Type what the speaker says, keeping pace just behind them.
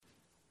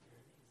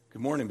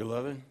Good morning,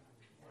 beloved.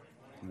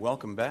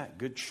 Welcome back.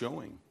 Good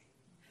showing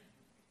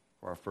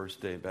for our first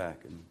day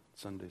back in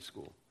Sunday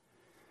school.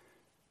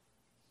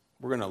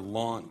 We're going to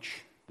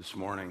launch this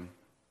morning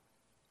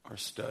our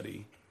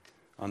study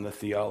on the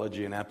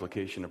theology and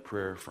application of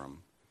prayer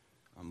from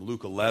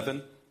Luke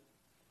 11.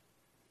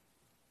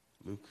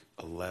 Luke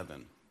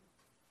 11,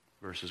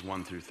 verses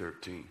 1 through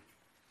 13.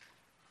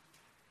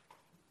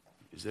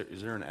 Is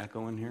there an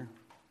echo in here?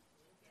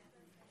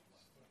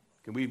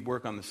 Can we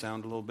work on the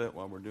sound a little bit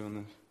while we're doing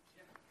this?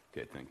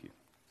 Okay, thank you.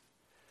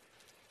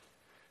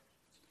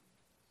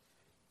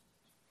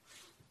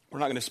 We're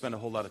not going to spend a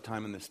whole lot of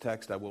time in this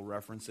text. I will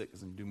reference it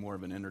because I'm going to do more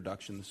of an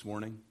introduction this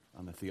morning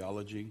on the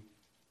theology,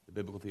 the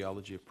biblical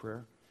theology of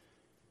prayer.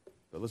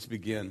 But let's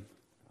begin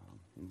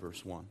in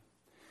verse 1.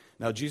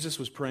 Now Jesus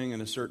was praying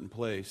in a certain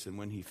place, and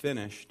when he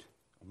finished,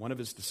 one of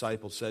his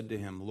disciples said to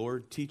him,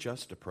 "Lord, teach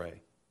us to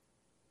pray,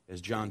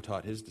 as John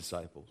taught his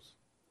disciples."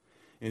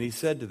 And he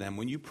said to them,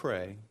 "When you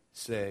pray,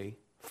 say,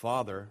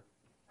 'Father,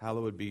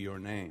 hallowed be your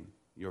name,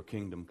 your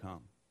kingdom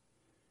come.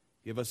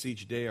 Give us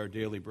each day our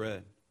daily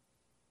bread.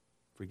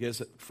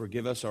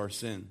 Forgive us our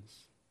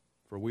sins,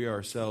 for we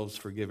ourselves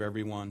forgive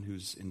everyone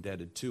who's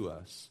indebted to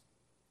us.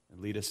 And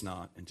lead us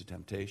not into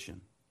temptation.'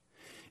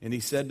 And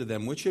he said to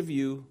them, 'Which of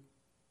you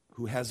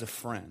who has a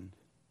friend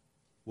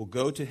will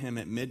go to him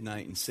at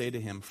midnight and say to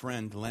him,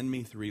 "Friend, lend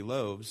me 3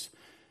 loaves,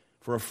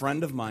 for a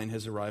friend of mine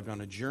has arrived on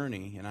a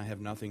journey, and I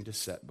have nothing to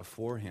set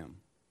before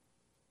him"?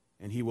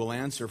 And he will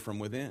answer from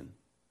within,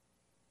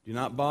 'Do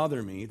not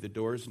bother me, the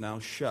door is now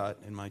shut,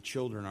 and my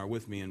children are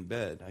with me in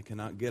bed. I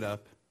cannot get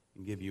up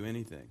and give you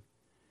anything.'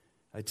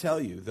 I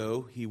tell you,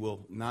 though he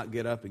will not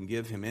get up and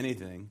give him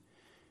anything,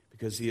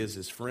 because he is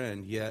his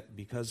friend, yet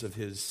because of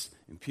his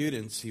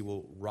impudence he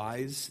will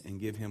rise and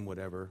give him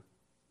whatever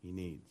he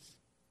needs.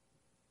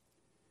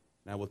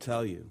 And I will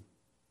tell you,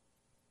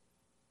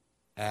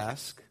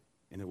 ask,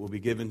 and it will be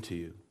given to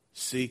you.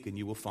 Seek, and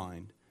you will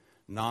find.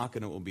 Knock,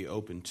 and it will be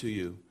opened to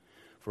you.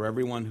 For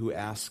everyone who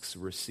asks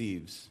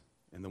receives,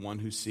 and the one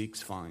who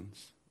seeks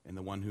finds, and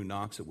the one who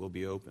knocks it will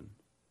be opened.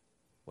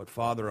 What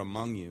father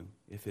among you,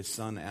 if his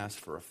son asks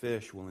for a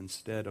fish, will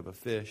instead of a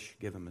fish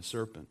give him a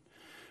serpent?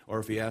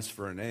 Or if he asks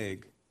for an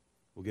egg,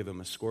 will give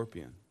him a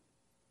scorpion?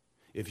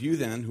 If you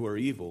then, who are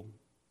evil,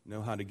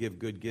 know how to give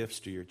good gifts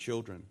to your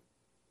children,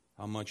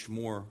 how much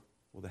more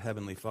will the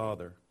Heavenly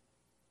Father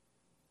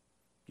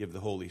give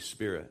the Holy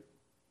Spirit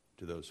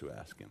to those who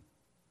ask him?"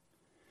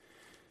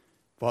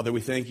 Father,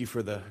 we thank you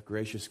for the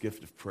gracious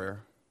gift of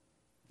prayer.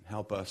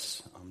 Help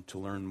us to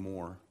learn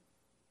more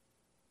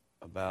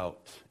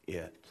about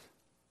it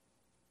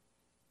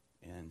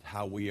and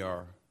how we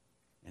are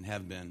and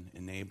have been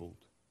enabled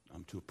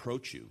to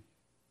approach you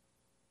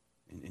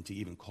and to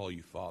even call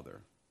you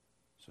Father.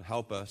 So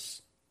help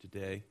us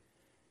today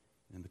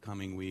and in the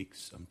coming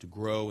weeks to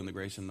grow in the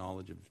grace and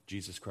knowledge of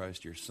Jesus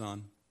Christ, your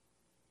Son.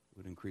 It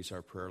would increase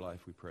our prayer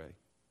life, we pray.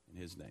 In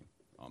his name,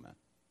 amen.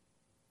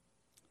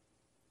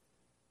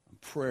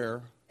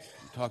 Prayer,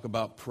 we talk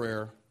about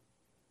prayer.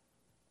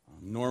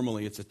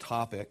 Normally it's a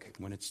topic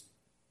when it's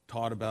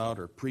taught about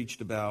or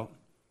preached about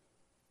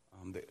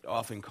that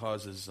often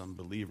causes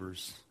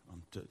believers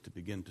to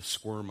begin to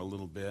squirm a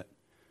little bit.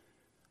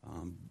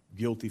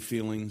 Guilty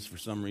feelings for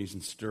some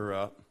reason stir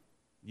up.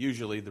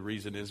 Usually the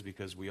reason is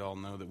because we all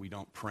know that we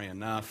don't pray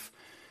enough.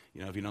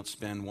 You know, if you don't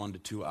spend 1 to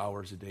 2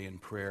 hours a day in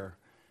prayer,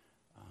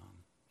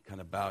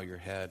 kind of bow your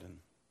head and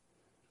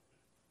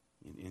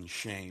in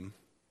shame.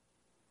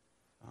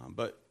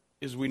 But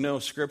as we know,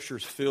 Scripture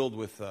is filled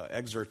with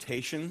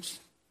exhortations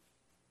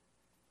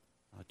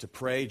to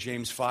pray.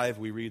 James 5,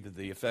 we read that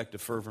the effective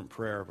fervent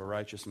prayer of a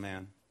righteous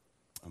man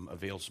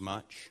avails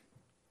much.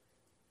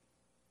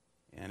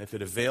 And if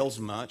it avails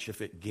much,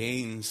 if it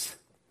gains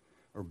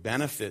or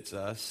benefits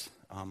us,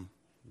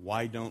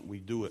 why don't we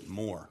do it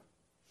more?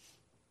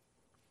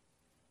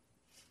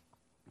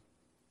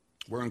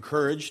 We're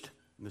encouraged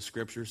in the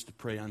Scriptures to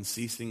pray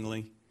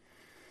unceasingly,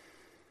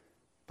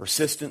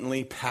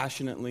 persistently,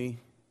 passionately,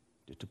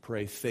 to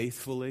pray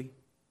faithfully,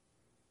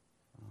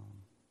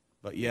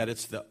 but yet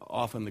it's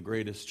often the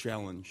greatest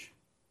challenge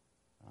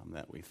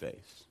that we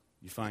face.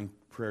 You find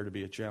prayer to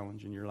be a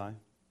challenge in your life?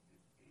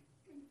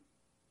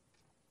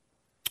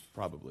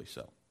 Probably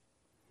so.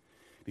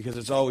 Because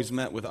it's always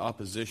met with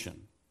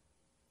opposition.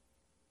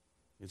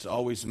 It's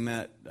always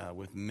met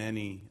with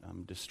many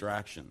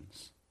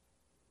distractions.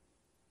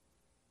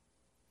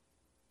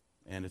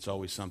 And it's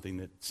always something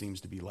that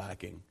seems to be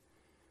lacking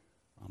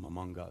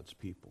among God's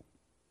people.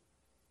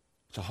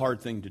 It's a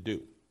hard thing to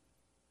do.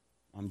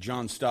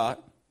 John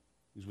Stott,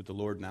 who's with the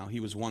Lord now, he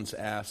was once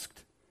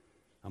asked,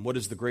 what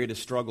is the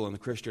greatest struggle in the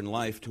Christian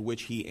life? To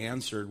which he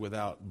answered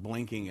without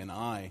blinking an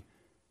eye,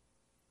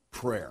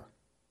 prayer,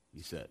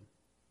 he said.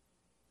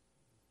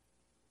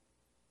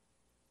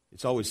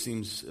 It always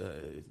seems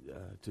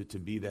to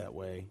be that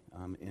way.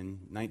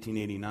 In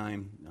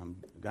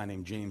 1989, a guy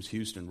named James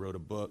Houston wrote a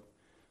book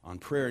on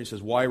prayer. He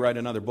says, why write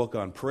another book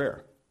on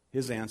prayer?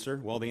 His answer,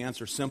 well, the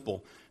answer's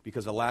simple,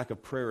 because a lack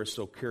of prayer is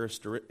so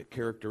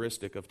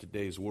characteristic of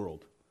today's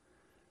world.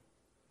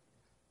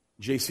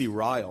 J.C.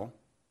 Ryle,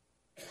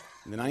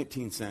 in the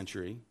 19th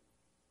century,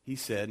 he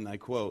said, and I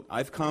quote,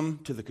 "I've come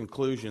to the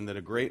conclusion that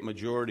a great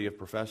majority of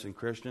professing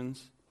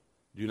Christians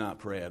do not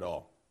pray at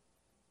all."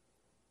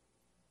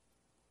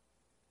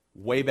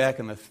 Way back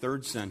in the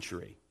 3rd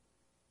century,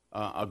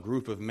 a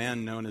group of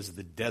men known as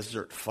the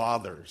Desert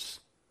Fathers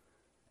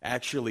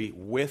actually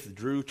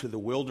withdrew to the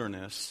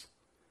wilderness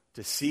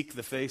to seek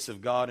the face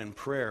of God in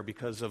prayer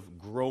because of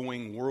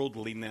growing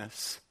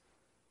worldliness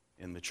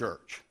in the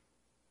church.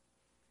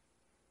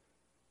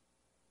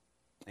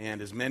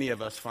 And as many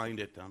of us find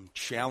it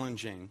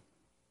challenging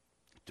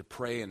to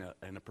pray in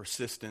a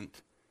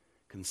persistent,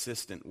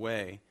 consistent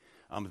way,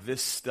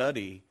 this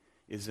study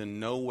is in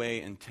no way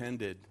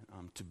intended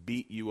to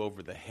beat you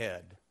over the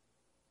head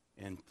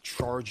and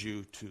charge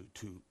you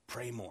to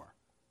pray more.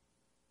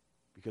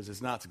 Because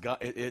it's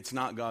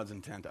not God's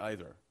intent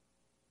either.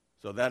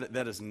 So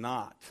that is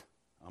not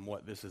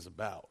what this is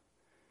about.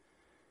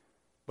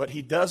 But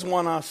he does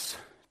want us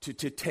to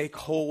take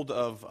hold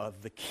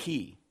of the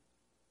key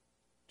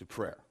to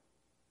prayer.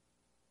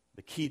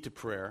 The key to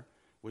prayer,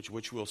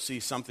 which we'll see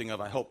something of,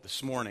 I hope,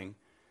 this morning,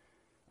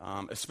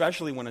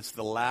 especially when it's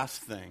the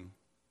last thing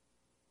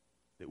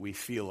that we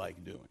feel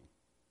like doing.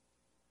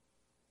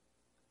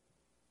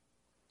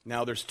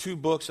 Now, there's 2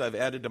 books I've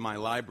added to my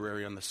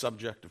library on the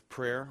subject of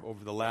prayer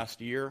over the last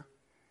year.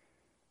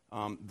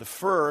 The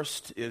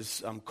first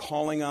is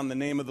Calling on the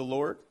Name of the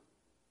Lord.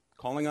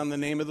 Calling on the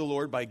Name of the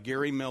Lord by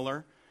Gary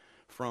Miller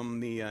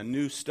from the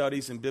New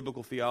Studies in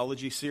Biblical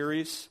Theology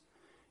series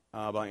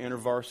by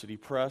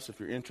InterVarsity Press, if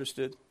you're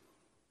interested.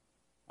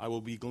 I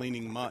will be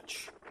gleaning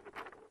much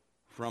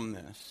from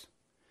this.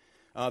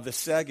 The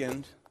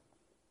second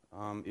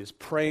is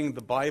Praying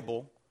the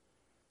Bible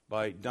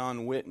by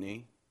Don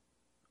Whitney.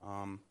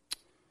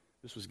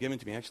 This was given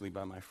to me actually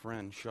by my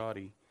friend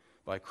Shoddy,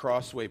 by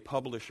Crossway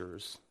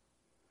Publishers,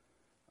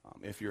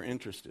 if you're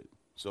interested.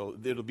 So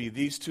it'll be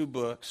these 2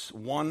 books,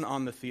 one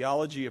on the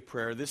theology of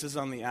prayer. This is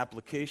on the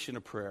application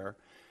of prayer.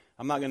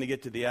 I'm not going to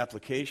get to the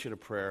application of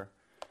prayer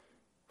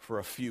for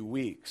a few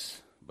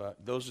weeks,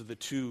 but those are the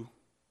 2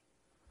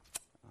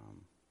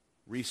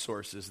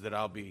 resources that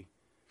I'll be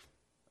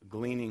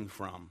gleaning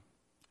from.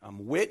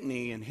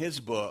 Whitney, in his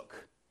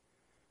book,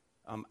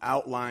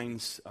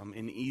 outlines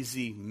an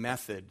easy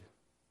method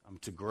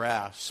to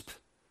grasp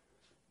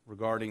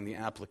regarding the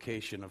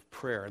application of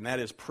prayer, and that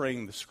is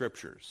praying the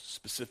Scriptures,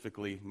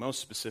 most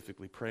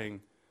specifically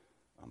praying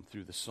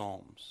through the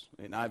Psalms.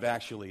 And I've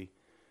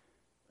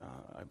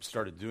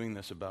started doing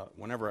this about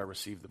whenever I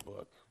received the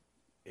book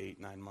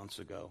 8-9 months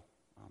ago,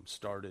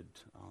 started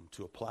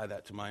to apply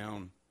that to my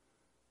own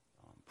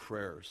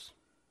prayers.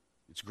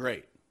 It's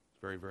great.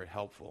 It's very, very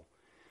helpful.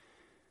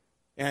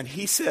 And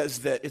he says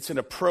that it's an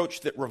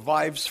approach that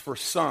revives for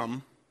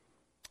some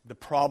the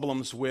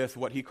problems with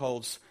what he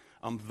calls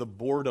the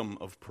boredom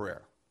of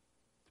prayer.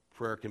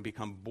 Prayer can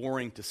become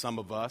boring to some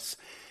of us,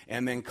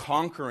 and then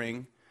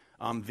conquering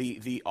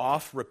the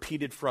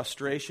oft-repeated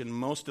frustration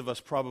most of us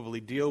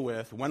probably deal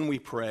with when we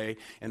pray,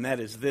 and that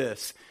is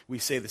this: we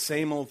say the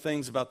same old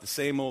things about the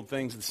same old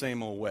things the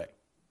same old way.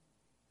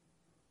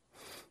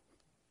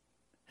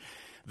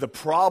 The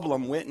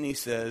problem, Whitney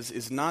says,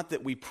 is not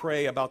that we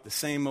pray about the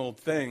same old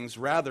things.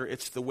 Rather,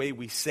 it's the way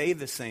we say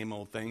the same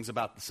old things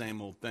about the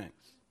same old things.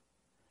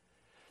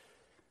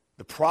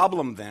 The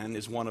problem, then,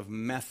 is one of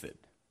method.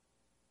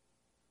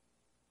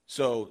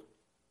 So,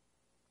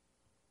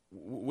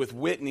 with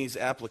Whitney's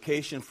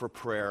application for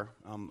prayer,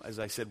 as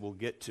I said, we'll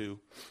get to,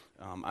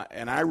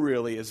 I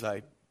really, as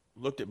I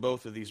looked at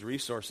both of these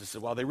resources,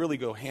 said, well, they really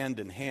go hand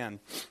in hand,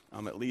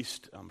 at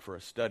least for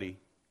a study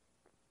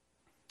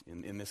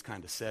in this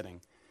kind of setting.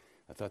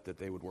 I thought that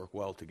they would work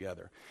well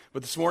together.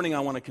 But this morning I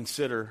want to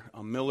consider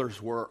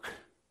Miller's work,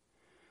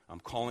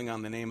 Calling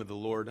on the Name of the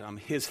Lord.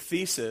 His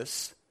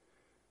thesis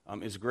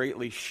is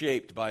greatly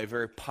shaped by a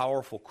very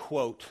powerful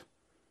quote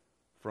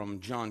from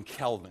John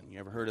Calvin. You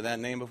ever heard of that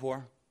name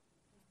before?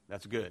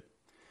 That's good.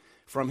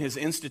 From his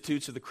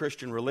Institutes of the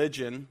Christian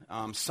Religion,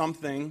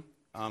 something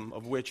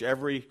of which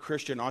every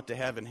Christian ought to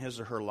have in his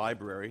or her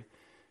library,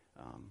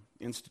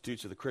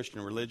 Institutes of the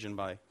Christian Religion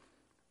by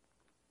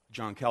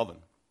John Calvin.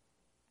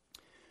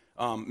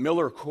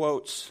 Miller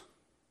quotes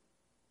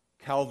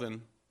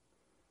Calvin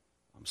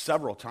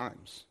several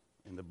times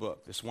in the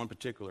book, this one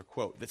particular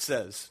quote that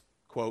says,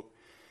 quote,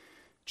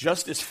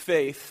 "Just as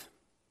faith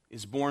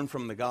is born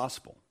from the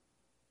gospel,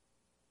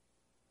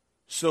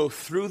 so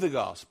through the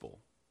gospel,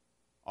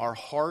 our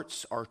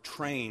hearts are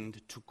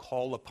trained to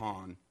call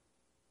upon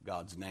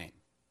God's name."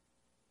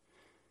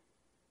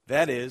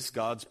 That is,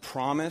 God's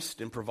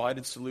promised and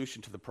provided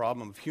solution to the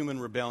problem of human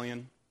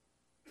rebellion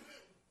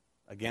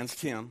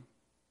against Him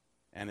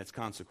and its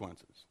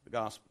consequences, the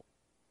gospel.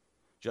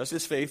 Just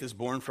as faith is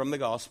born from the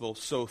gospel,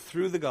 so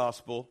through the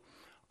gospel,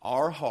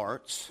 our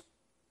hearts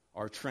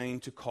are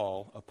trained to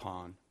call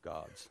upon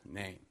God's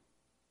name.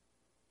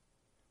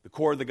 The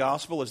core of the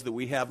gospel is that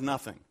we have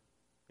nothing.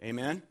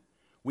 Amen?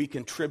 We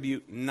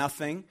contribute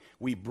nothing.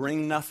 We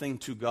bring nothing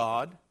to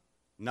God.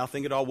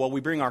 Nothing at all. Well,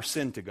 we bring our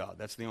sin to God.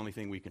 That's the only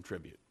thing we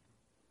contribute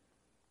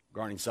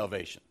regarding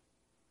salvation.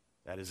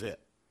 That is it.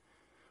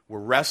 We're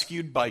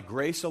rescued by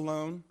grace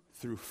alone,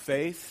 through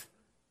faith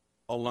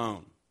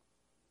alone.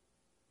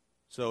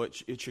 So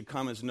it should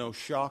come as no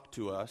shock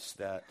to us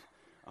that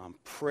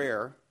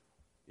prayer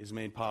is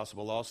made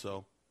possible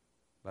also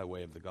by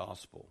way of the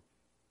gospel.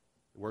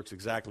 It works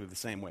exactly the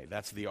same way.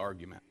 That's the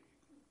argument.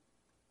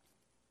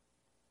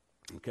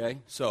 Okay?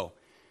 So,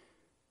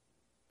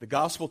 the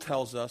gospel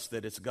tells us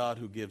that it's God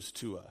who gives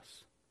to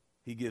us.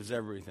 He gives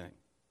everything.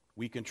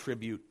 We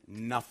contribute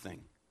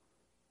nothing.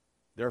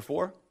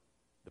 Therefore,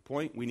 the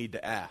point, we need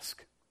to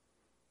ask.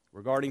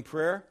 Regarding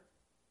prayer,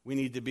 we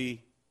need to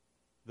be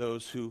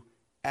those who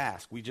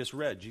ask. We just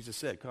read, Jesus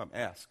said, come,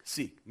 ask,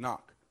 seek,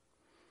 knock.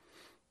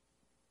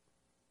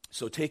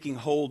 So taking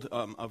hold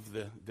of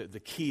the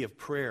key of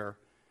prayer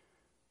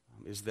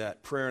is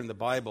that prayer in the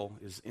Bible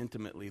is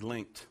intimately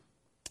linked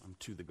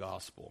to the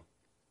gospel.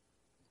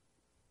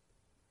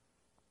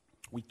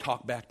 We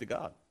talk back to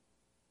God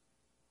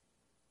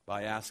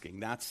by asking.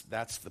 That's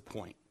the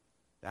point.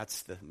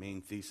 That's the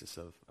main thesis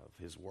of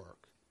his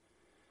work.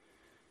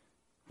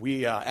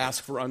 We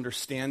ask for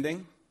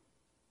understanding.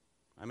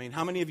 I mean,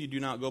 how many of you do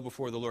not go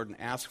before the Lord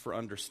and ask for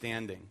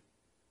understanding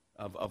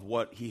of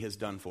what he has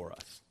done for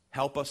us?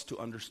 Help us to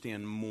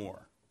understand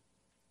more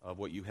of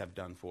what you have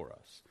done for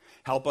us.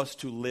 Help us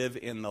to live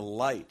in the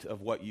light of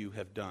what you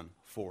have done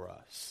for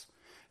us.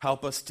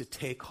 Help us to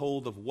take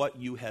hold of what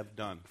you have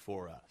done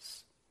for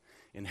us.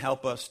 And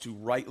help us to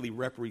rightly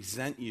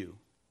represent you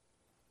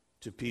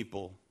to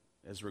people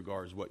as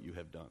regards what you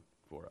have done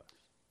for us.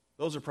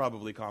 Those are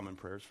probably common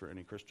prayers for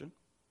any Christian,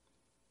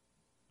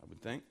 I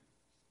would think.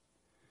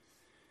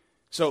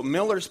 So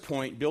Miller's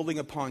point, building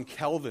upon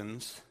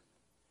Calvin's,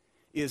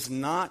 is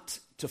not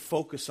to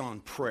focus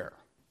on prayer.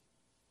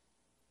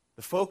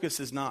 The focus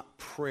is not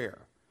prayer.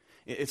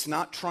 It's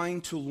not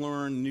trying to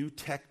learn new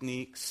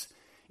techniques.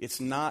 It's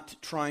not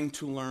trying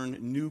to learn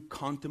new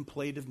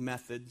contemplative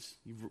methods.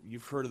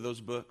 You've heard of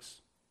those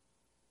books,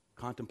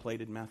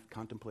 contemplative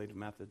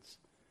methods.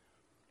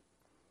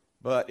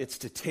 But it's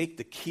to take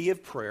the key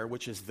of prayer,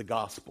 which is the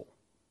gospel.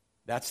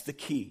 That's the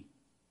key,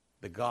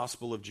 the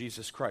gospel of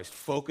Jesus Christ.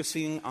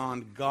 Focusing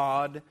on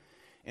God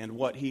and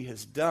what he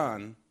has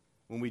done.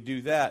 When we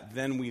do that,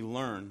 then we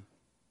learn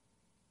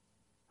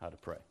how to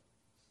pray.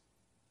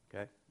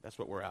 Okay? That's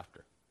what we're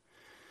after.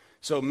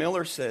 So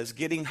Miller says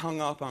getting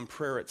hung up on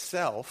prayer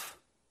itself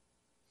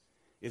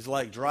is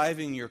like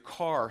driving your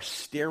car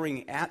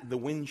staring at the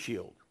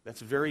windshield. That's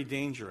very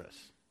dangerous,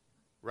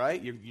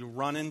 right? You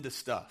run into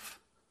stuff.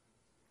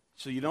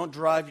 So you don't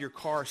drive your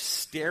car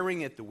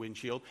staring at the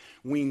windshield.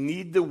 We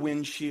need the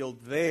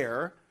windshield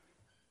there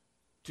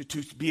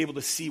to be able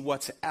to see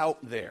what's out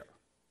there.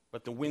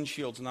 But the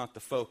windshield's not the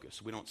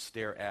focus. We don't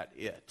stare at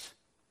it.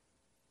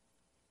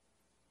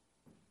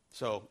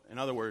 So, in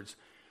other words,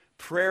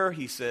 prayer,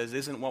 he says,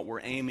 isn't what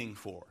we're aiming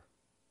for.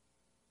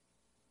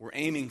 We're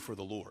aiming for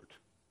the Lord.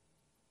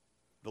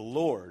 The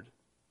Lord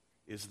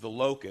is the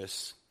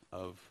locus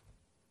of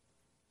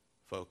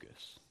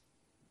focus.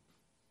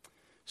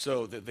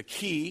 So the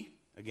key,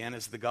 again,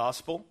 is the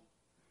gospel.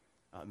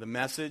 The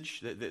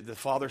message, the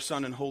Father,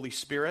 Son, and Holy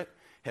Spirit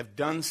have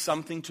done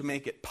something to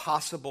make it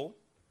possible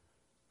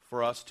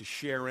for us to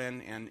share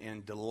in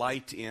and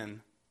delight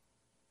in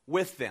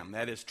with them.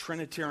 That is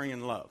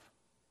Trinitarian love.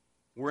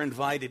 We're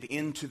invited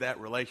into that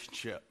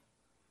relationship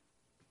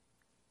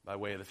by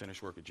way of the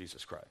finished work of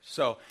Jesus Christ.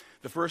 So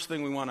the first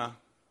thing we want to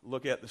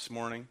look at this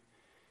morning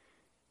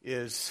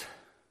is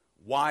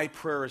why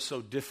prayer is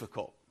so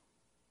difficult,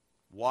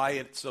 why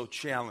it's so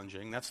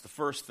challenging. That's the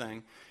first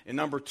thing. And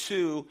number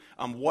two,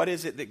 what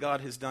is it that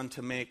God has done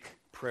to make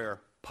prayer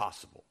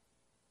possible?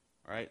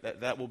 All right,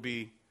 that will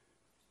be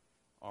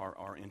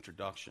our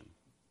introduction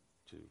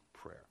to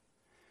prayer.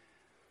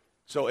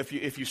 So if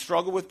you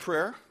struggle with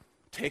prayer,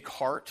 take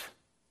heart.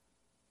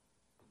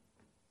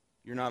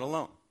 You're not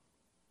alone.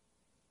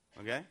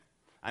 Okay?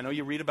 I know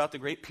you read about the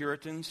great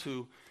Puritans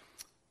who,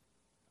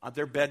 at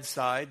their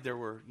bedside, there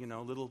were,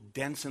 little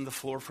dents in the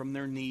floor from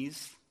their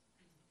knees.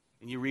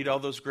 And you read all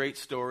those great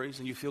stories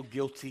and you feel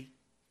guilty.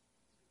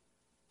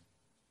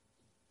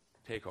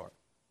 Take heart.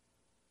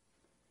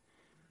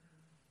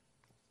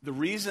 The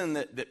reason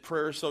that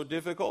prayer is so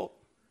difficult,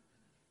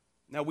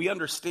 now we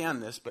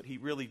understand this, but he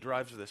really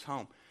drives this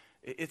home.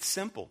 It's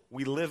simple.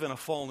 We live in a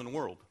fallen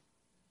world.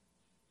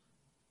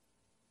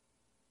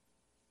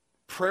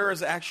 Prayer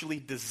is actually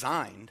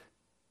designed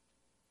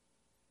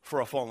for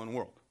a fallen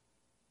world.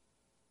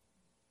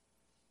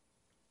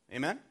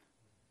 Amen?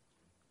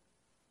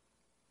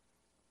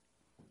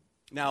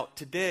 Now,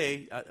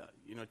 today,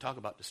 talk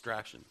about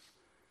distractions.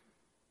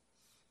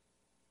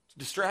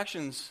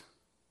 Distractions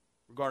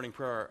regarding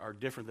prayer are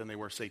different than they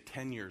were, say,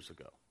 10 years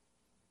ago.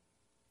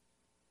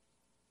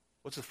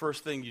 What's the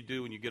first thing you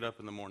do when you get up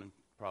in the morning,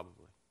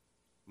 probably?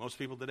 Most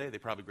people today, they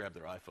probably grab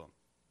their iPhone.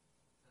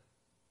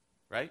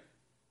 Right?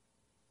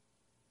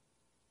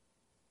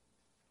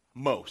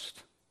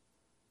 Most.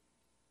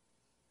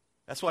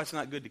 That's why it's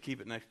not good to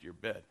keep it next to your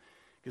bed.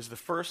 Because the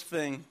first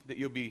thing that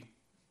you'll be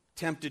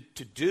tempted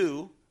to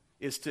do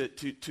is to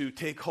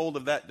take hold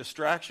of that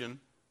distraction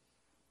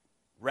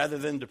rather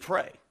than to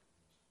pray.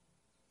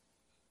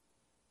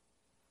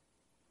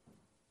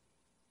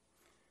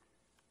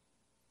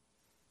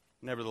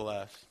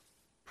 Nevertheless,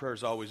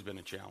 prayer's always been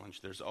a challenge.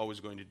 There's always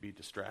going to be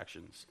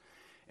distractions.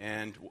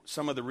 And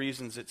some of the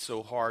reasons it's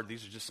so hard,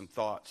 these are just some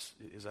thoughts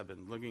as I've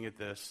been looking at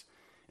this,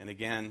 and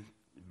again,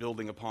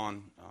 building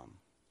upon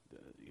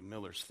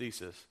Miller's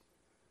thesis.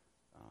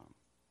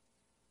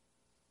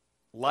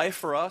 Life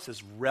for us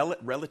is,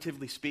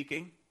 relatively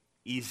speaking,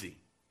 easy.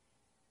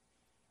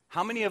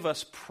 How many of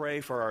us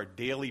pray for our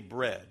daily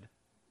bread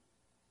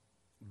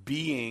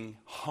being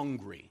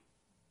hungry?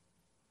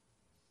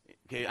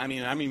 Okay, I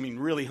mean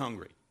really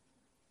hungry.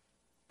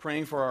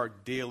 Praying for our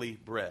daily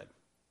bread.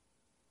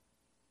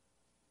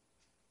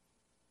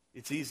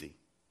 It's easy.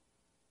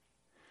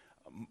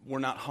 We're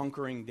not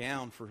hunkering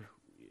down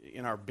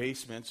in our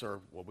basements, or,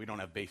 well, we don't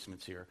have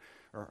basements here,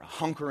 or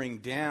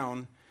hunkering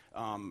down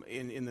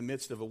in the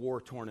midst of a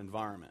war-torn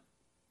environment.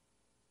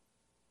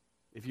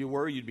 If you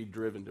were, you'd be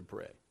driven to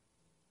pray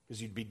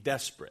because you'd be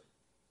desperate.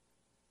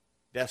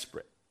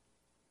 Desperate.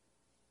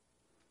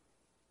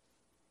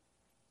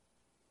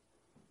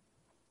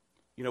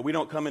 You know, we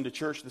don't come into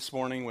church this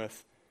morning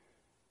with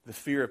the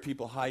fear of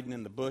people hiding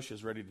in the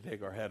bushes ready to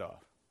take our head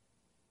off.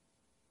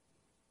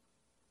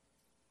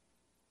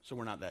 So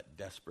we're not that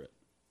desperate.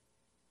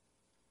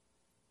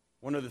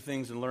 One of the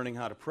things in learning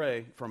how to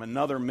pray from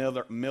another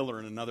Miller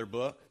in another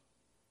book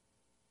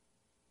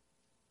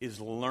is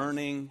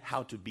learning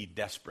how to be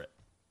desperate.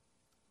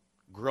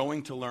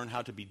 Growing to learn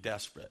how to be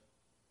desperate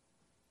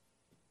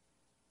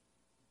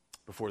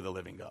before the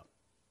living God.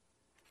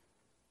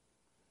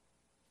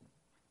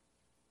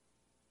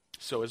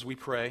 So as we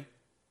pray,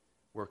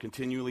 we're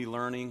continually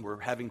learning. We're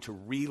having to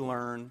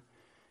relearn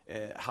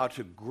how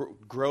to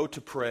grow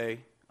to pray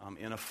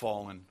in a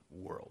fallen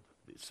world.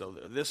 So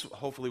this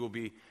hopefully will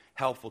be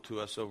helpful to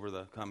us over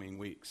the coming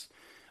weeks.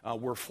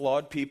 We're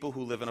flawed people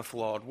who live in a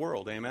flawed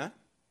world. Amen?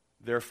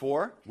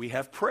 Therefore, we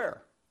have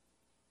prayer.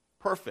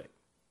 Perfect.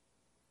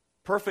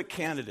 Perfect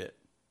candidate.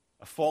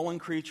 A fallen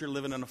creature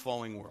living in a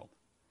falling world.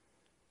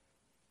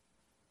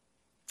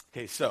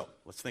 Okay, so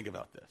let's think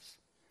about this.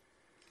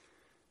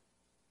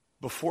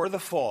 Before the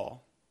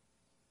fall,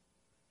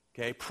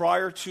 okay,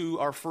 prior to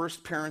our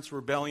first parents'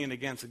 rebellion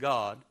against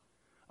God,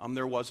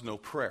 there was no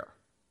prayer.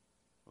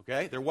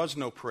 Okay, there was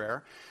no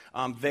prayer.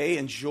 They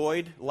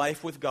enjoyed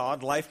life with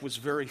God. Life was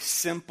very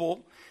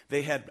simple.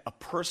 They had a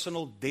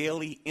personal,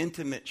 daily,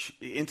 intimate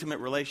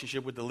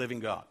relationship with the living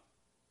God.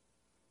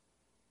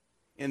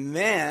 And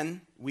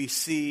then we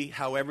see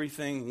how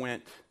everything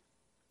went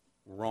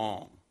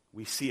wrong.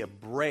 We see a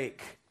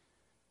break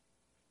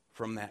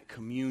from that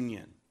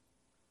communion.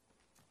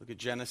 Look at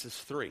Genesis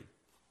 3,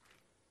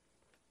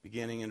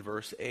 beginning in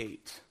verse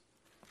 8.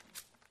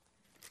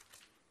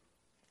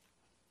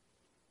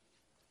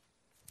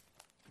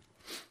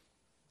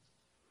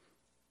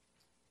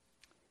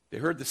 They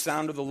heard the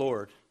sound of the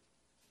Lord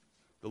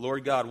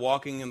God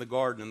walking in the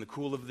garden in the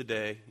cool of the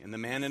day, and the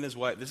man and his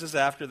wife. This is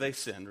after they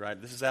sinned,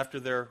 right? This is after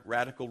their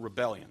radical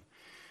rebellion.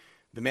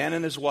 The man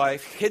and his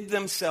wife hid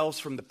themselves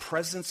from the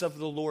presence of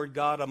the Lord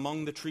God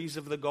among the trees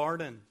of the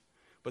garden.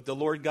 But the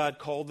Lord God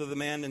called to the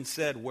man and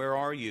said, "Where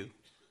are you?"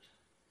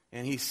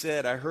 And he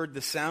said, "I heard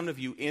the sound of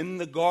you in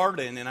the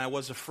garden, and I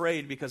was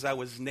afraid because I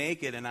was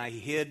naked and I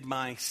hid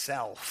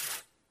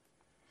myself."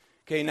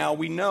 Okay, now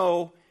we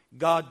know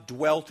God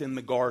dwelt in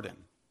the garden.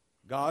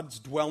 God's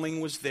dwelling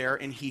was there,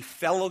 and he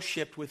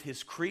fellowshiped with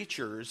his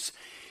creatures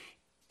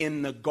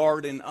in the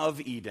Garden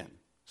of Eden.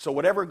 So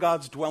whatever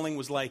God's dwelling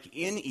was like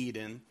in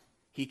Eden,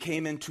 he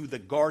came into the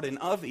Garden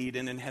of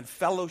Eden and had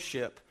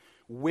fellowship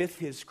with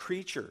his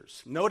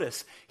creatures.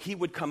 Notice, he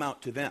would come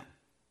out to them.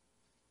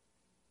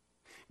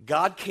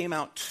 God came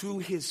out to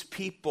his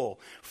people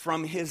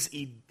from his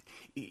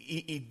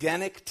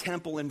Edenic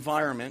temple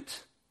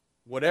environment,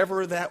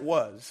 whatever that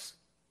was,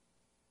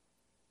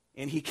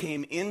 and he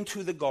came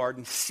into the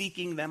garden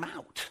seeking them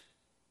out.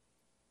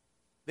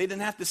 They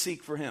didn't have to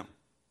seek for him.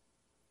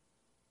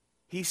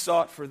 He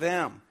sought for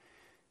them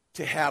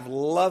to have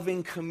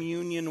loving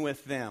communion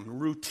with them,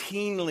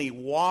 routinely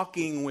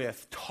walking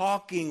with,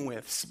 talking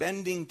with,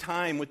 spending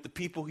time with the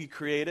people he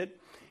created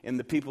and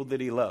the people that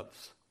he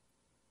loves.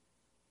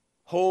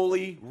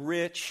 Holy,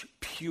 rich,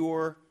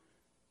 pure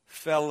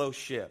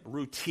fellowship.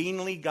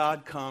 Routinely,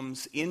 God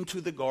comes into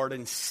the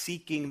garden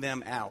seeking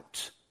them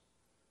out.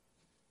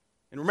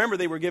 And remember,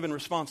 they were given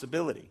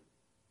responsibility.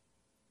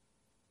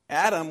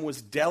 Adam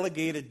was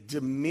delegated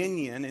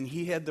dominion, and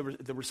he had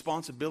the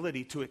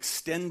responsibility to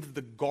extend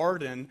the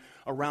garden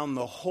around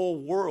the whole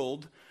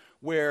world,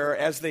 where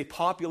as they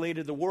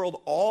populated the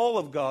world, all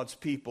of God's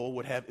people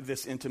would have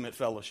this intimate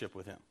fellowship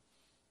with him.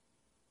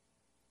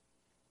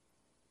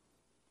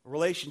 A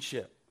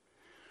relationship,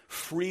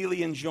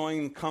 freely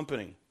enjoying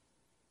company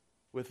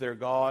with their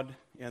God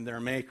and their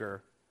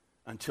Maker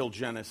until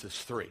Genesis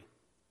 3.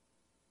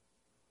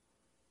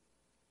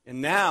 And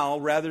now,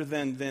 rather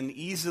than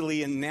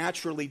easily and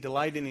naturally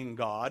delighting in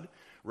God,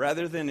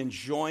 rather than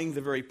enjoying the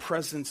very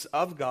presence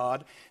of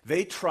God,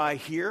 they try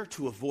here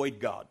to avoid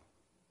God.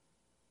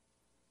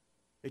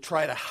 They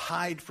try to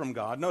hide from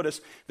God. Notice,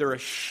 they're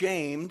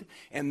ashamed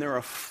and they're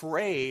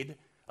afraid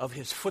of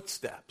his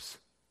footsteps.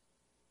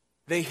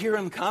 They hear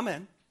him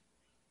coming.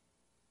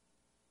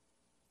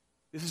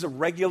 This is a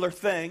regular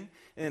thing,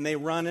 and they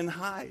run and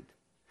hide.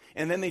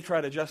 And then they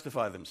try to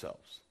justify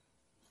themselves.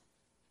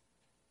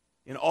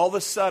 And all of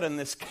a sudden,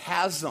 this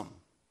chasm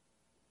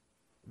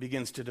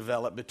begins to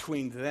develop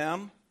between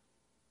them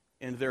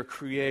and their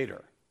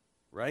Creator,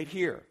 right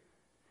here.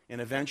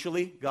 And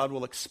eventually, God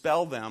will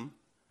expel them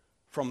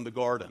from the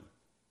garden.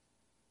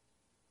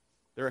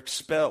 They're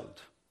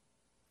expelled.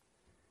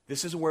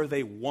 This is where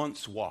they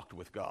once walked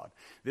with God.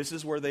 This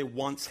is where they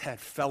once had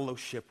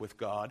fellowship with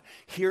God.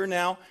 Here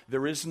now,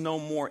 there is no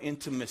more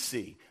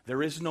intimacy.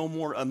 There is no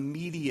more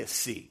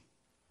immediacy,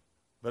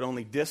 but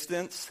only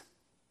distance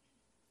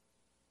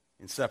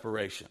and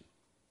separation.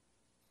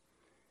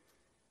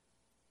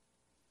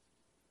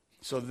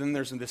 So then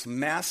there's this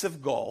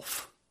massive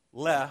gulf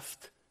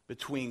left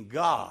between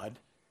God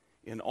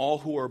and all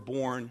who are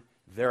born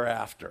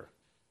thereafter.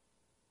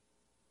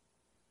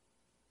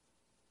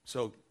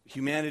 So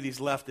humanity's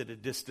left at a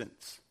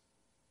distance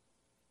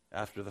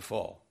after the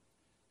fall.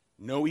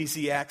 No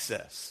easy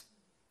access.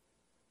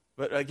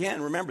 But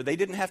again, remember, they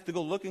didn't have to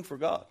go looking for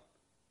God.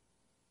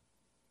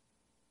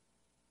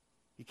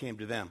 He came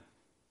to them.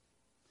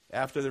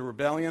 After the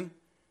rebellion,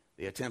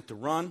 they attempt to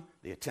run,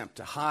 they attempt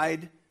to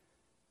hide.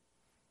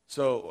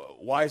 So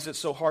why is it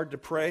so hard to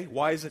pray?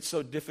 Why is it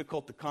so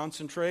difficult to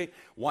concentrate?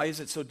 Why is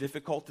it so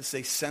difficult to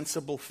say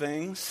sensible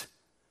things?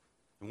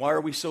 And why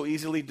are we so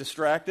easily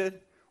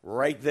distracted?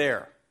 Right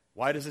there.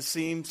 Why does it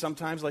seem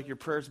sometimes like your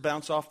prayers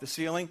bounce off the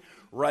ceiling?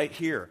 Right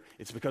here.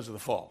 It's because of the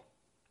fall.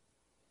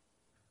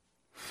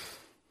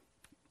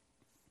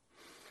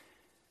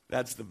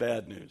 That's the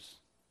bad news.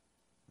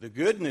 The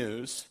good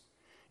news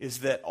is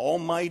that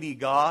Almighty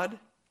God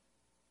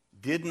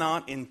did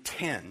not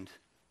intend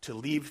to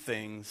leave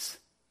things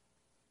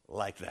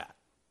like that.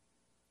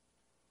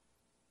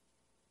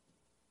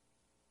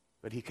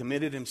 But he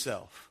committed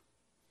himself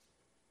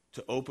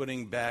to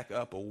opening back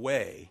up a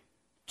way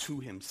to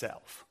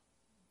himself.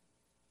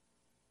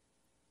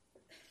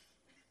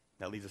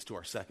 That leads us to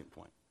our second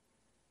point.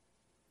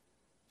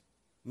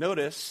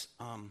 Notice,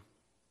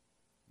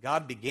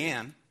 God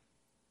began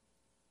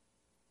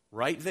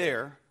right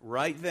there,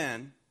 right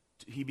then,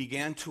 he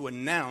began to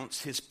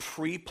announce his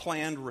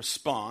pre-planned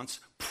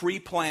response,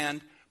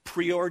 pre-planned,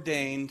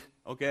 preordained,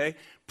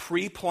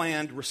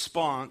 pre-planned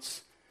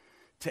response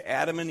to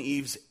Adam and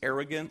Eve's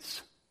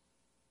arrogance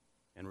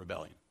and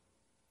rebellion.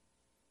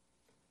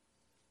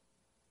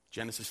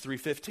 Genesis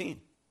 3:15.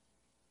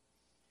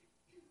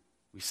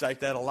 We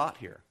cite that a lot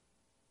here.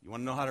 You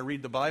want to know how to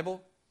read the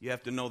Bible? You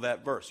have to know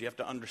that verse. You have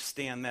to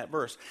understand that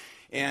verse.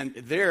 And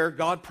there,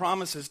 God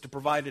promises to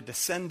provide a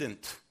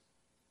descendant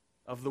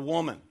of the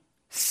woman.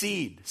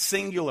 Seed,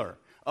 singular,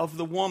 of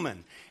the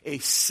woman. A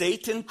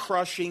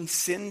Satan-crushing,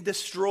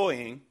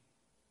 sin-destroying,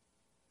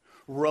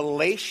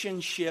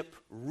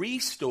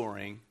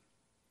 relationship-restoring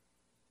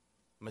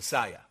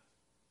Messiah.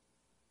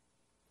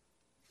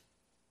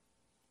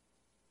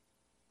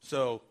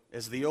 So,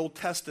 as the Old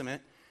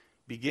Testament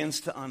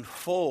begins to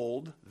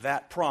unfold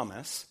that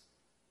promise,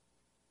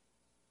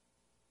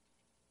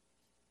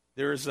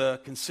 there's a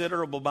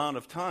considerable amount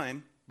of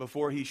time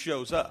before he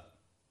shows up.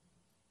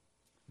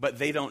 But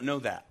they don't know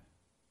that.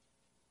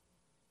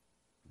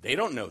 They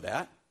don't know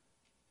that.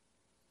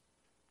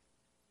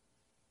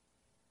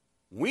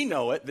 We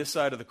know it this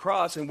side of the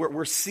cross, and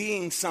we're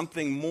seeing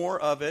something more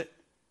of it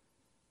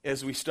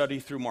as we study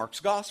through Mark's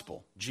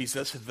gospel.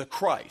 Jesus the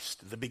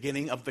Christ, the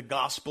beginning of the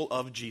gospel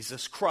of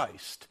Jesus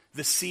Christ.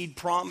 The seed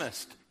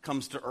promised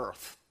comes to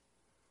earth.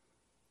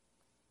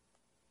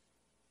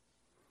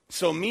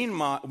 So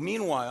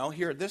meanwhile,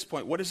 here at this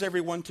point, what is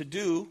everyone to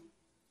do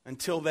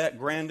until that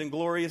grand and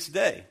glorious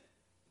day?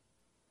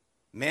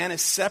 Man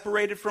is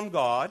separated from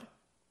God.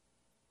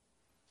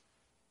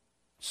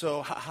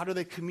 So how do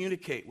they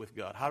communicate with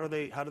God? How are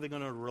they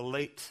going to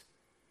relate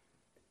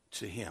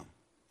to him?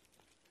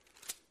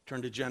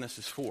 Turn to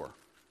Genesis 4.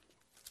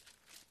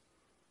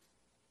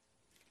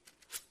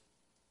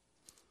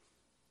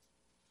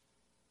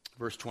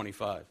 Verse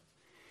 25.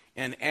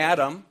 And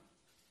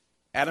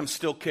Adam's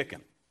still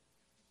kicking.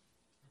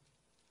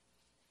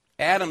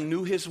 Adam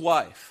knew his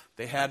wife.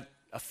 They had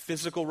a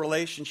physical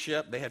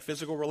relationship. They had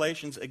physical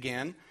relations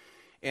again.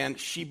 And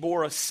she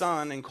bore a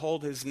son and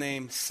called his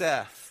name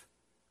Seth.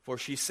 For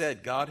she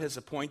said, God has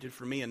appointed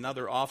for me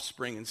another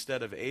offspring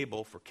instead of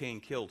Abel, for Cain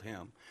killed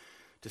him.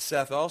 To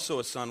Seth also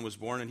a son was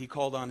born, and he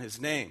called on his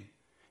name.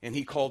 And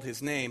he called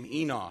his name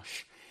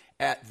Enosh.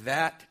 At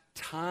that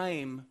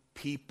time,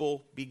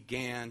 people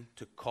began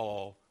to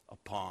call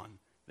upon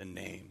the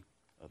name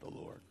of the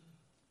Lord.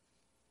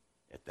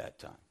 At that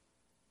time.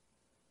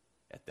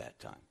 At that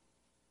time.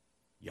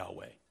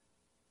 Yahweh.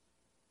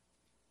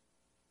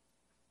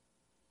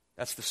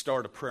 That's the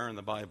start of prayer in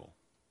the Bible.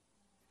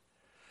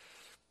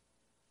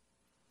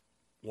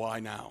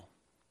 Why now?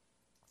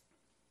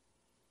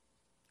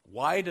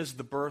 Why does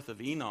the birth of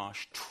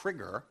Enosh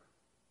trigger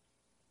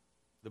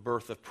the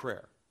birth of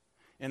prayer?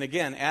 And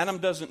again, Adam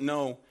doesn't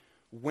know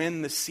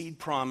when the seed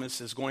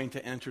promise is going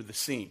to enter the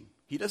scene.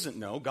 He doesn't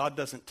know. God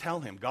doesn't tell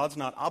him. God's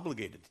not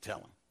obligated to tell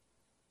him.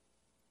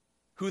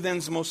 Who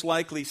then's the most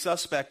likely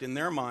suspect in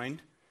their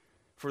mind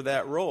for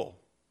that role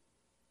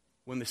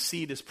when the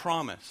seed is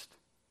promised?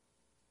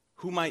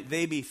 Who might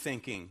they be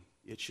thinking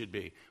it should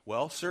be?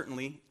 Well,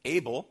 certainly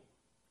Abel,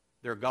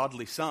 their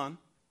godly son.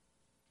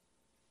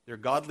 Their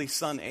godly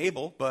son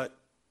Abel, but,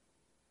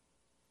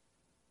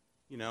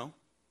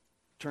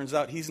 turns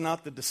out he's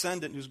not the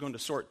descendant who's going to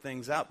sort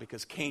things out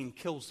because Cain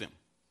kills him.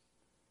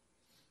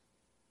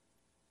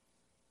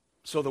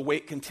 So the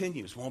wait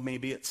continues. Well,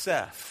 maybe it's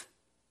Seth.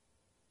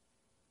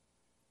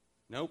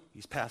 Nope,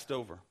 he's passed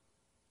over.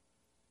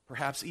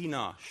 Perhaps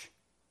Enosh.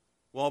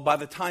 Well, by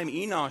the time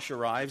Enosh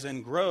arrives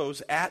and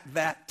grows, at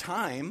that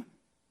time,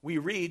 we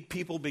read,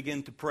 people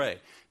begin to pray.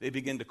 They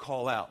begin to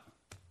call out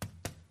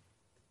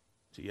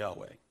to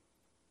Yahweh.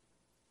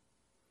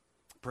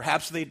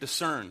 Perhaps they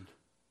discerned.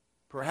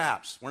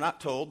 Perhaps. We're not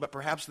told, but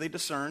perhaps they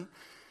discern.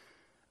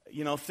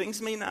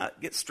 Things may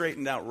not get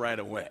straightened out right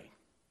away.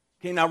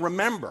 Okay, now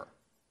remember,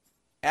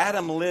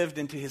 Adam lived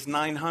into his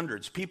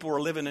 900s. People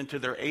were living into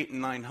their 800s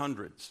and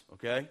 900s,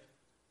 okay?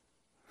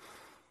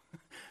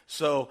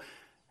 So,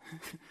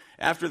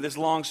 after this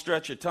long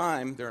stretch of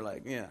time, they're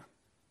like, yeah,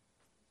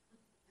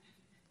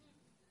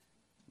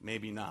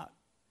 maybe not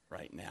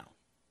right now.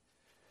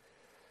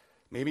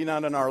 Maybe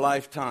not in our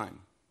lifetime.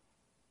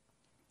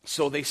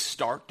 So they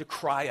start to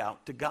cry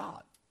out to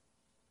God.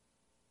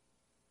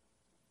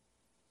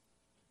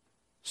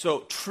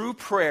 So true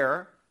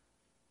prayer,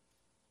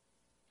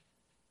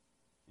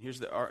 here's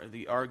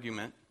the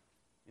argument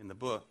in the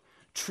book.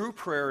 True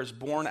prayer is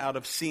born out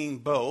of seeing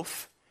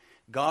both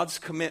God's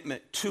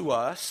commitment to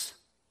us,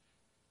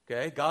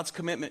 okay, God's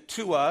commitment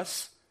to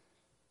us,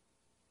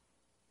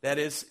 that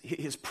is,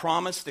 his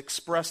promise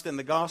expressed in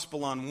the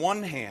gospel on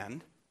one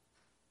hand,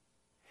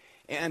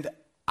 and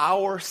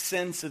our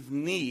sense of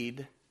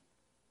need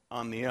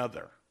on the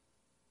other.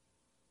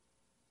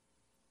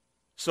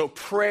 So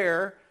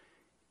prayer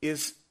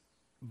is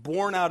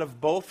born out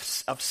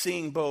of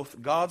seeing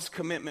both God's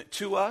commitment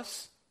to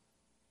us,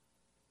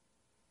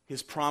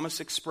 his promise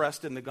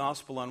expressed in the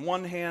gospel on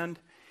one hand,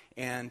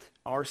 and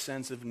our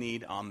sense of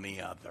need on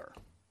the other.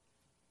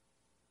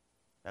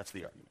 That's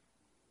the argument.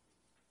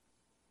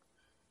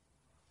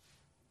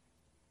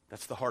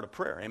 That's the heart of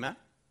prayer, amen?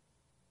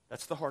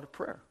 That's the heart of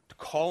prayer. To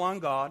call on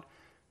God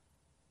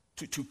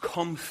to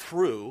come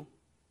through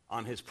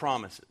on his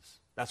promises.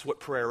 That's what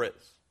prayer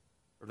is.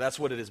 Or that's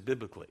what it is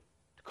biblically.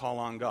 To call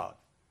on God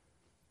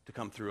to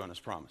come through on his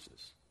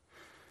promises.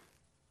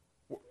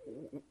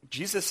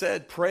 Jesus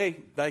said, pray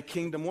thy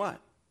kingdom what?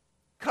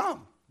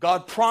 Come.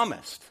 God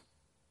promised.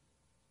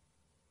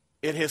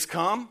 It has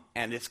come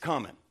and it's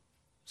coming.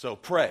 So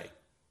pray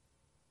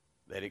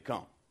that it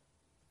come.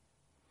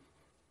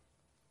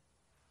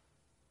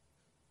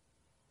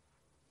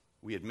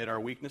 We admit our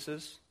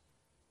weaknesses,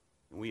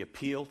 and we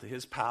appeal to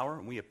his power,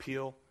 and we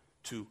appeal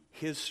to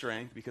his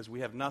strength because we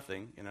have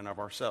nothing in and of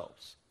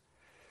ourselves.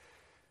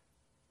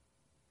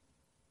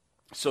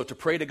 So to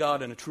pray to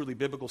God in a truly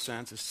biblical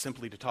sense is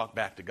simply to talk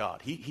back to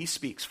God. He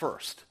speaks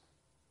first.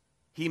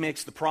 He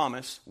makes the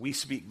promise, we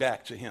speak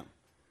back to him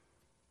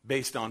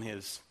based on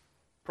his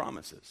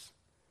promises.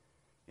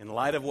 In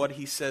light of what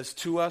he says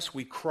to us,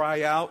 we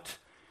cry out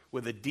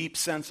with a deep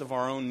sense of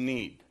our own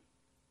need.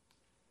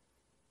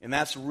 And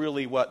that's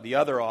really what the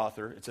other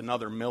author, it's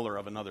another Miller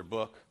of another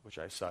book, which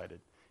I cited,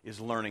 is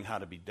learning how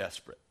to be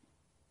desperate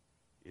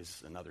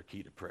is another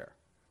key to prayer.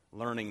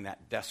 Learning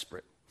that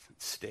desperate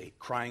state,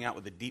 crying out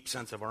with a deep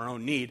sense of our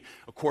own need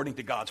according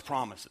to God's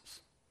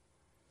promises.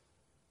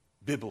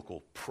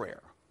 Biblical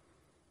prayer.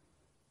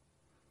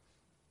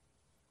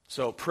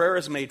 So prayer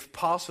is made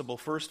possible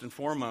first and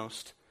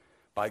foremost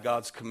by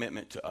God's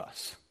commitment to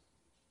us.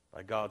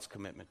 By God's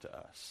commitment to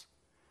us.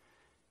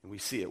 And we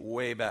see it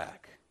way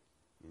back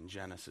in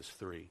Genesis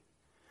 3,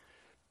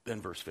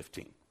 then verse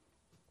 15.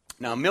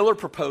 Now, Miller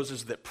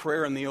proposes that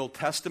prayer in the Old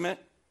Testament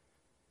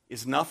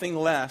is nothing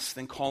less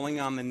than calling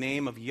on the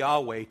name of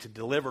Yahweh to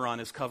deliver on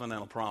his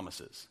covenantal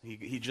promises.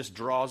 He just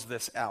draws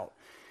this out,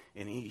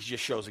 and he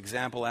just shows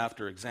example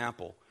after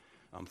example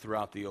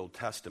throughout the Old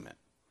Testament.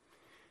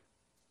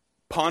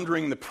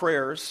 Pondering the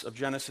prayers of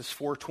Genesis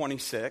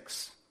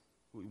 4:26,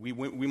 we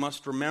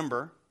must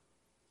remember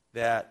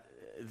that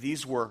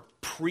these were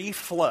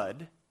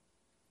pre-flood,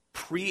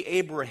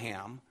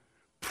 pre-Abraham,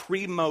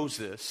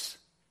 pre-Moses,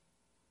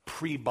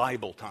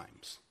 pre-Bible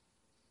times.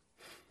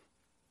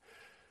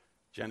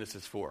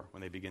 Genesis 4,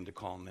 when they begin to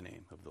call on the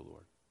name of the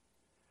Lord.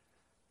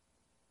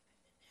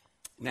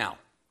 Now,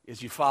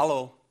 as you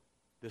follow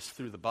this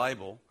through the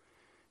Bible,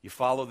 you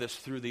follow this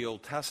through the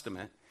Old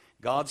Testament,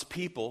 God's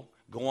people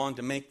go on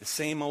to make the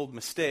same old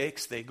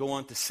mistakes. They go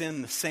on to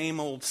sin the same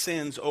old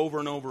sins over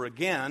and over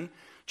again,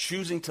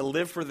 choosing to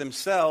live for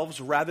themselves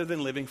rather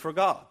than living for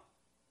God.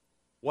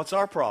 What's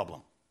our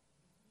problem?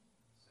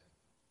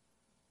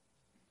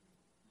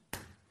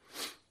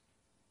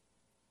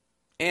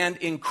 And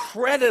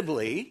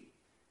incredibly,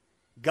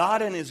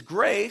 God in his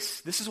grace,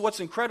 this is what's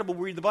incredible,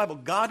 we read the Bible,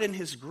 God in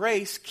his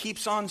grace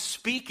keeps on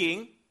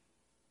speaking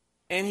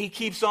and he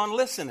keeps on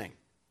listening.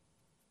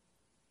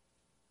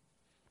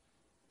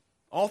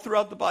 All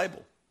throughout the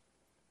Bible.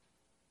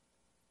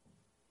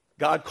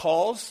 God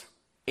calls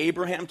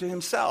Abraham to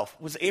himself.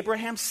 Was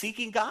Abraham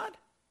seeking God?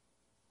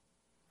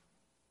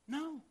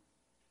 No.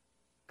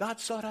 God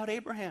sought out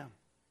Abraham.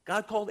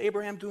 God called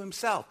Abraham to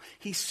himself.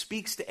 He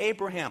speaks to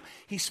Abraham.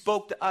 He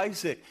spoke to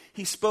Isaac.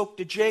 He spoke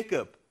to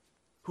Jacob.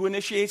 Who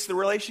initiates the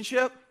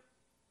relationship?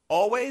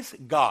 Always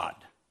God.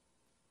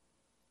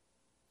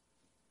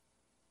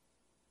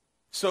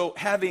 So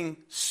having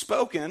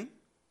spoken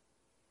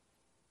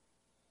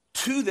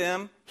to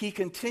them, he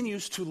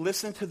continues to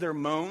listen to their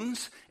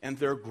moans and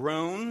their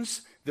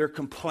groans, their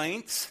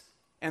complaints,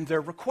 and their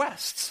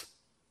requests.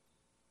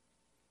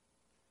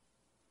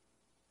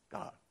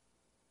 God.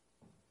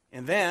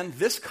 And then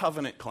this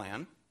covenant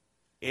clan,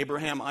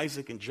 Abraham,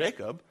 Isaac, and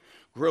Jacob,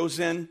 grows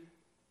in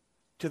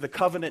to the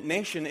covenant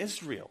nation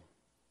Israel.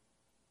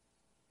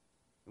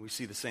 And we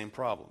see the same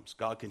problems.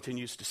 God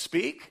continues to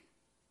speak.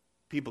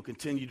 People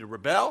continue to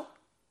rebel.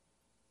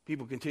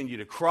 People continue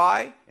to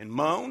cry and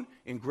moan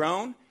and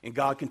groan, and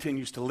God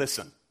continues to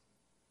listen.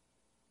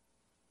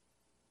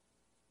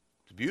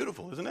 It's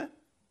beautiful, isn't it?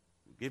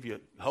 It'll give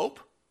you hope.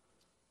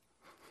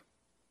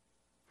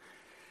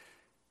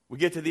 We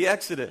get to the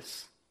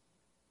Exodus.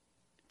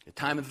 The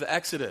time of the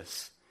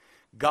Exodus.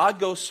 God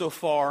goes so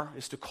far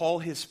as to call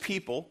his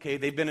people, okay,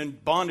 they've been in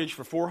bondage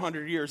for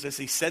 400 years, as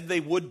he said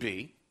they would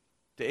be,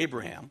 to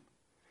Abraham.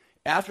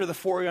 After the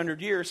 400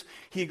 years,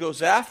 he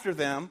goes after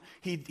them,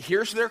 he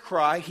hears their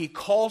cry, he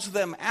calls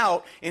them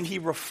out, and he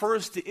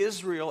refers to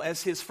Israel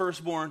as his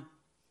firstborn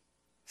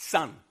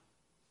son.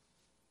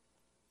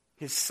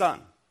 His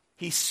son.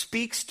 He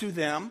speaks to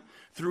them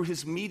through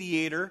his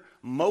mediator,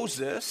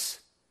 Moses,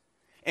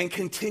 and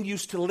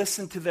continues to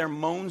listen to their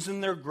moans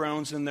and their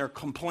groans and their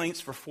complaints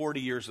for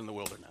 40 years in the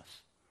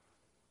wilderness.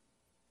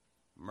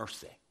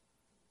 Mercy.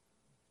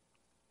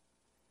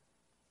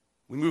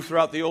 We move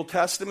throughout the Old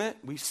Testament.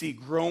 We see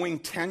growing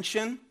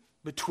tension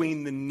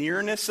between the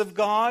nearness of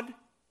God.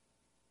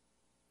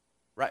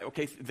 Right,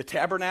 okay, the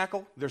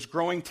tabernacle, there's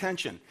growing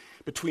tension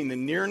between the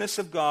nearness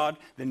of God,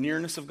 the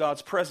nearness of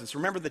God's presence.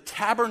 Remember, the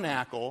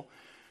tabernacle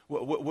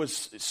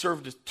was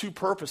served as two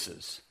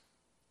purposes.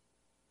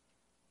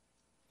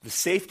 The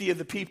safety of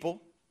the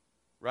people,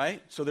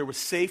 right? So there was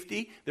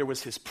safety, there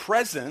was his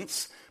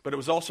presence, but it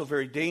was also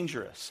very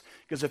dangerous.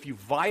 Because if you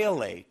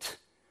violate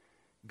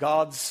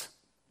God's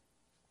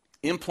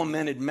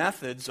implemented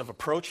methods of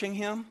approaching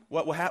him,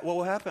 what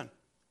will happen?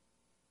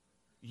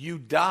 You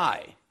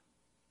die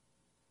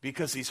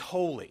because he's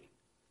holy.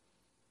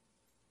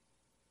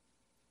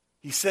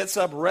 He sets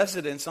up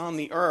residence on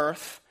the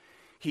earth.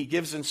 He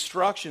gives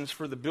instructions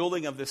for the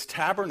building of this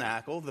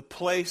tabernacle, the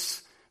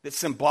place that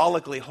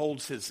symbolically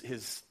holds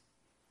his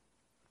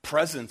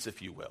presence,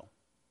 if you will,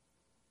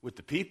 with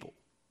the people.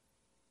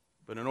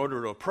 But in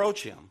order to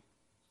approach him,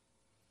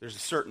 there's a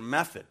certain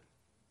method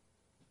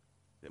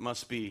that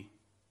must be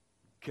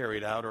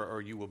carried out,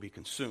 or you will be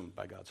consumed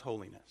by God's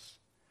holiness.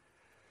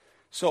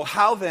 So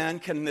how then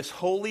can this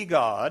holy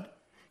God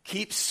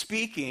keep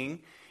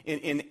speaking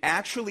and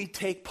actually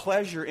take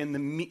pleasure in the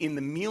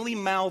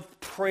mealy-mouthed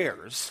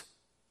prayers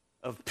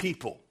of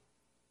people?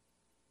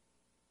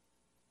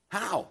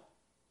 How?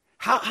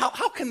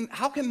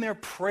 How can their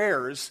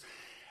prayers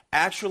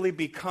actually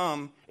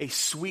become a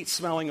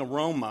sweet-smelling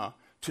aroma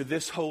to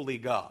this holy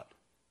God?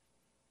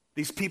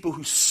 These people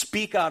who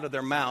speak out of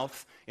their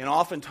mouth, and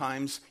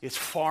oftentimes it's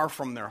far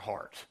from their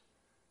heart,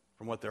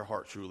 from what their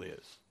heart truly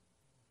is.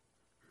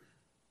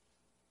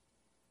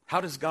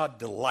 How does God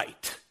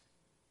delight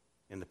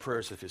in the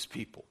prayers of his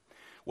people?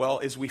 Well,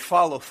 as we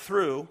follow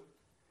through,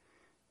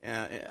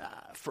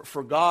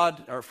 for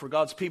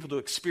God's people to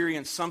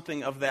experience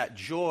something of that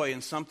joy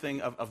and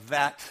something of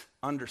that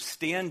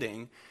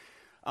understanding,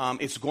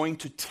 it's going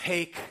to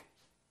take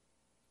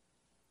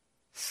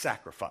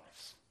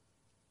sacrifice.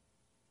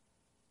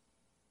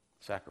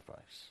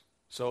 Sacrifice.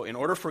 So in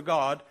order for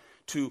God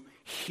to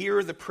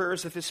hear the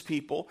prayers of his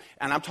people,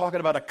 and I'm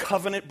talking about a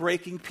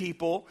covenant-breaking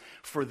people,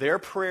 for their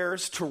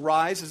prayers to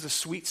rise as a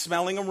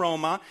sweet-smelling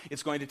aroma,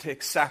 it's going to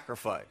take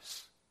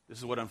sacrifice. This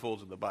is what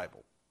unfolds in the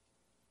Bible.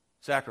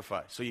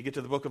 Sacrifice. So you get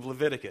to the book of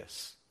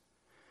Leviticus.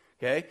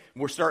 Okay?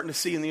 We're starting to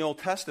see in the Old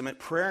Testament,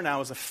 prayer now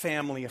is a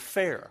family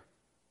affair.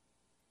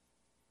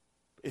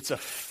 It's a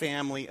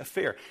family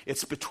affair.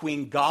 It's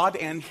between God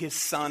and his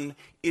son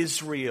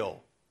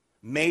Israel,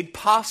 made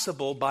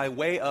possible by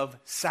way of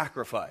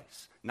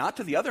sacrifice. Not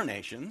to the other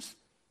nations.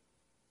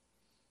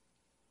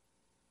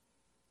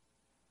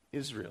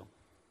 Israel,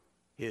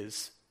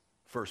 his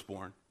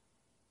firstborn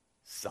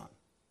son.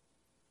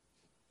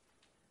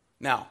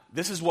 Now,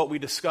 this is what we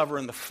discover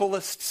in the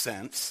fullest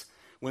sense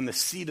when the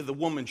seed of the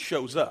woman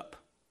shows up.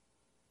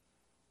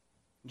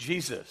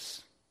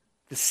 Jesus,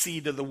 the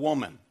seed of the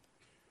woman.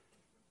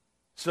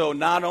 So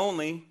not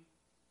only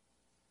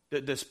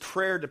does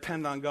prayer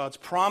depend on God's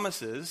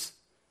promises,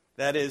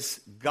 that is,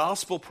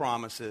 gospel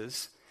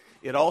promises,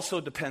 it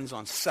also depends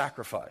on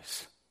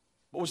sacrifice.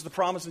 What was the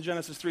promise in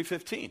Genesis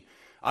 3:15?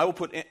 I will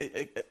put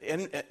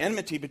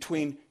enmity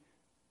between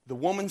the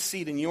woman's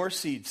seed and your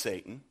seed,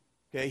 Satan.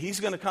 Okay, he's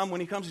going to come.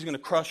 When he comes, he's going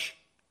to crush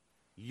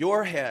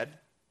your head.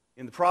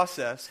 In the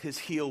process, his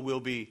heel will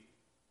be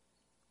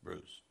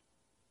bruised.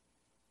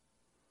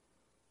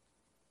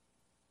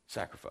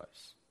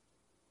 Sacrifice.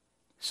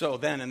 So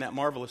then, in that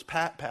marvelous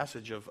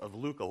passage of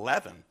Luke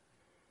 11,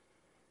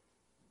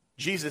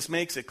 Jesus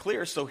makes it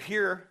clear. So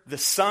here, the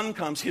Son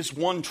comes, his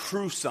one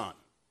true Son.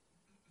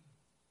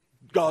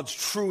 God's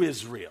true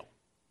Israel.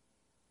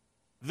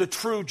 The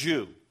true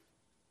Jew.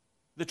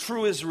 The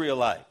true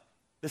Israelite.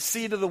 The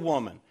seed of the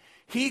woman.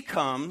 He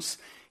comes,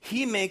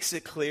 he makes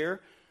it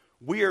clear.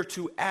 We are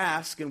to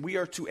ask, and we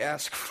are to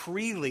ask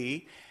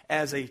freely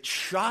as a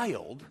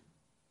child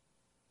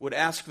would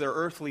ask their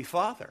earthly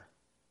father,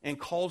 and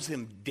calls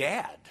him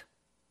Dad.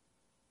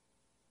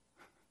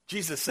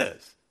 Jesus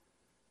says,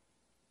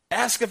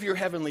 ask of your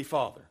heavenly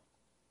Father.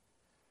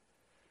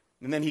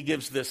 And then he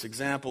gives this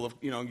example of,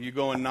 you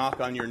go and knock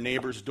on your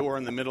neighbor's door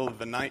in the middle of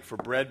the night for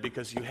bread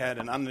because you had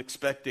an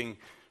unexpected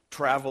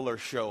traveler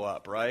show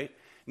up, right?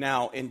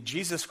 Now, in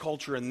Jesus'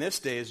 culture in this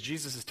day, as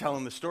Jesus is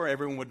telling the story,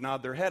 everyone would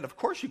nod their head. Of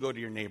course you go to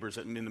your neighbors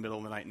in the middle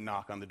of the night and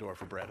knock on the door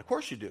for bread. Of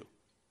course you do.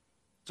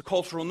 It's a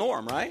cultural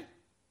norm, right?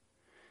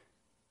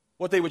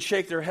 What they would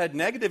shake their head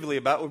negatively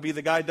about would be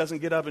the guy doesn't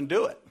get up and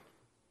do it.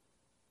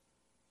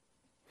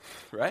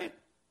 Right?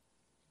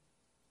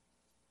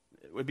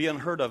 It would be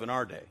unheard of in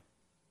our day.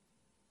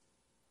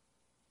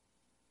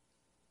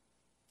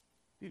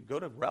 You go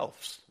to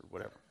Ralph's or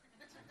whatever.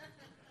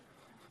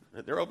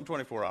 They're open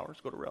 24 hours.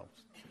 Go to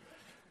Ralph's.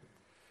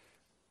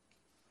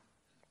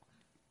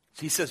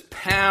 He says,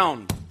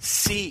 pound,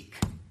 seek,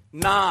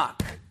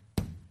 knock.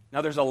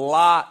 Now, there's a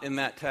lot in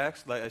that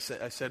text. Like I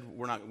said,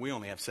 we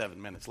only have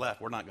 7 minutes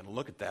left. We're not going to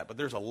look at that, but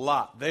there's a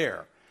lot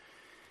there.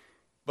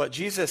 But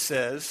Jesus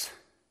says,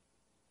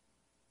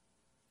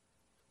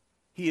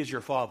 he is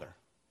your Father.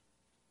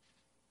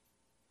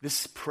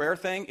 This prayer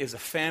thing is a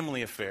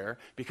family affair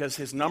because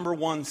his number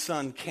one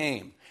son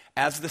came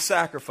as the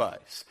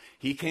sacrifice.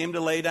 He came to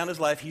lay down his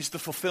life. He's the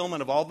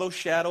fulfillment of all those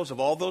shadows, of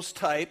all those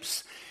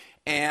types.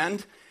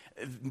 And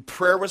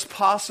prayer was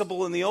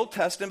possible in the Old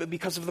Testament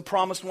because of the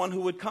promised one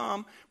who would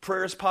come.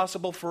 Prayer is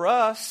possible for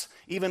us,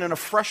 even in a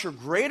fresher,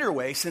 greater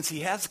way, since he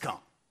has come.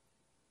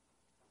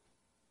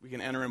 We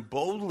can enter him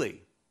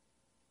boldly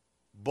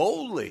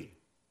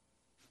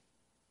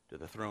to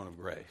the throne of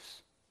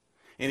grace.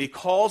 And he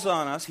calls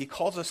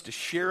us to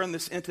share in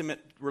this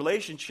intimate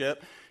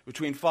relationship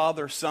between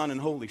Father, Son, and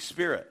Holy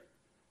Spirit.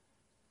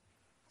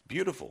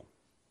 Beautiful.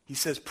 He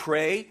says,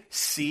 pray,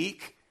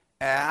 seek,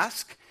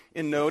 ask,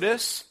 and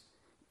notice,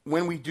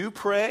 when we do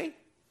pray,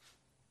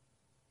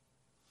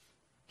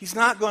 he's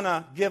not going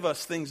to give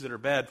us things that are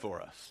bad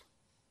for us.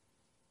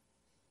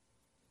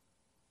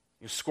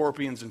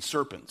 Scorpions and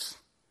serpents.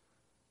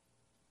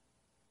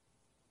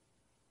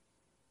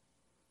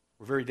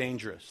 We're very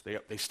dangerous.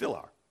 They still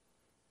are.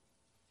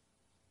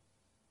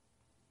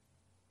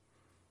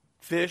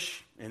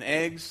 Fish and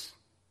eggs,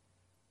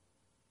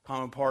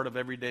 common part of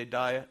everyday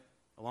diet,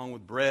 along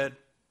with bread.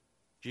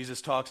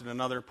 Jesus talks in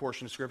another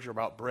portion of Scripture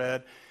about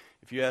bread.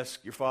 If you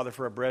ask your father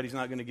for a bread, he's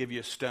not going to give you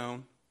a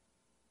stone.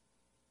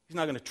 He's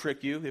not going to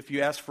trick you. If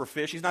you ask for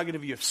fish, he's not going to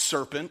give you a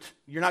serpent.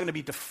 You're not going to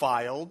be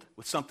defiled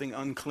with something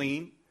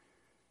unclean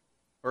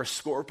or a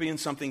scorpion,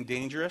 something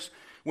dangerous.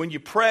 When you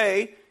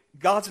pray,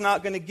 God's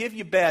not going to give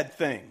you bad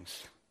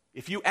things.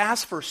 If you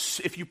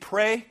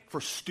pray for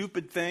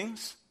stupid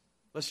things,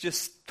 let's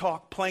just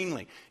talk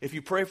plainly. If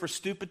you pray for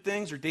stupid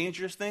things or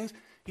dangerous things,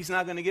 he's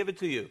not going to give it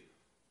to you.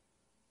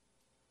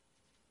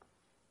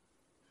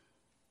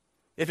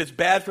 If it's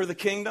bad for the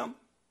kingdom,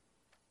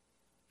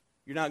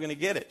 you're not going to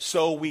get it.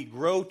 So we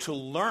grow to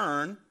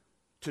learn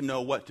to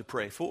know what to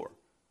pray for.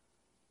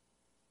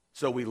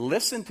 So we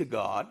listen to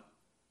God.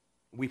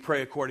 We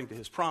pray according to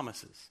his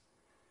promises.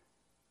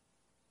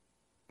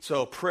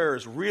 So prayer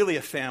is really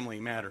a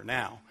family matter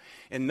now.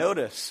 And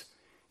notice,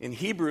 in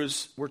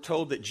Hebrews, we're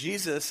told that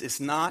Jesus is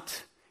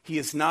not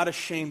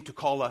ashamed to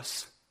call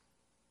us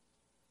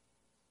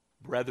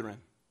brethren,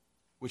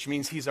 which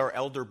means he's our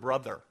elder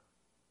brother.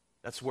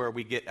 That's where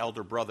we get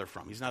elder brother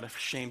from. He's not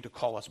ashamed to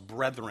call us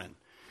brethren.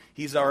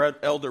 He's our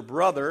elder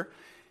brother,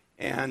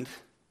 and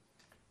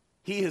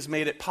he has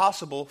made it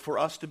possible for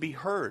us to be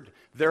heard.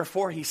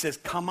 Therefore, he says,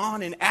 come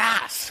on and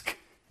ask.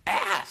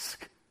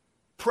 Ask.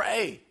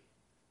 Pray.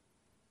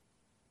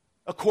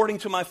 According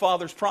to my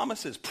Father's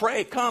promises.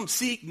 Pray, come,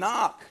 seek,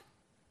 knock.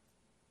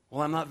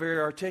 Well, I'm not very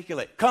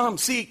articulate. Come,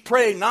 seek,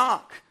 pray,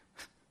 knock.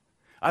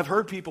 I've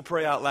heard people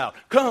pray out loud.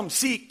 Come,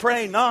 seek,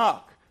 pray,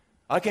 knock.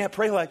 I can't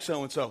pray like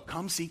so-and-so.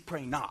 Come, seek,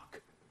 pray,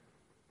 knock.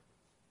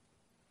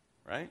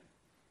 Right?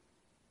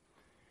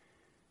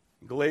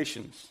 In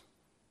Galatians,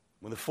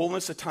 when the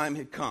fullness of time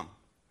had come,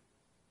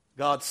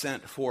 God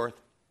sent forth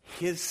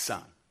his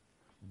Son,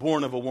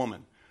 born of a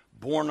woman,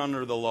 born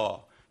under the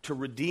law, to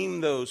redeem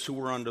those who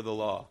were under the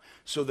law,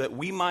 so that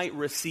we might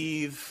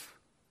receive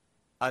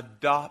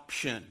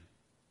adoption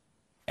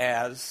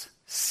as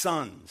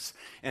sons.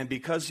 And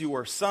because you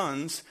are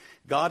sons,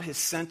 God has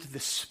sent the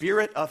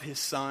Spirit of His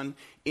Son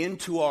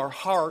into our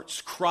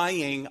hearts,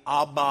 crying,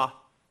 Abba,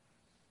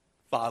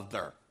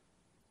 Father.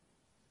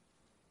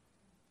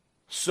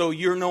 So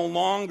you're no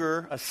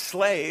longer a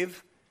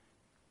slave,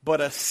 but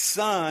a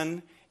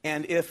son,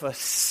 and if a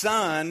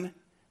son,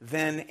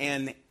 then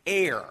an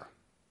heir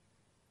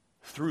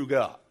through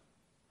God.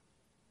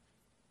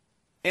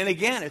 And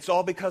again, it's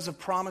all because of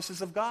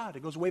promises of God.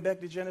 It goes way back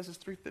to Genesis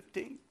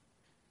 3:15.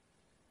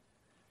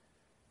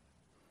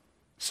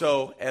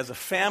 So, as a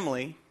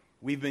family,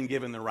 we've been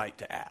given the right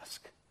to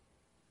ask.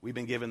 We've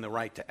been given the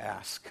right to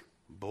ask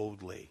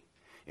boldly.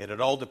 And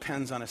it all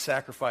depends on a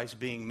sacrifice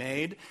being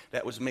made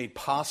that was made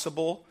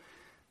possible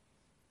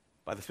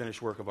by the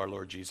finished work of our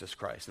Lord Jesus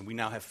Christ. And we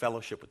now have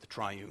fellowship with the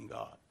triune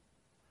God.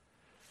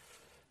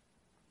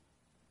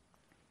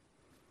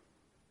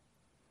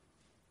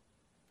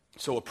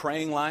 So a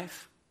praying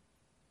life,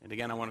 and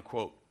again I want to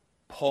quote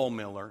Paul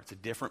Miller, it's a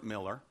different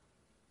Miller.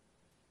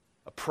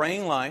 A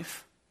praying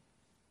life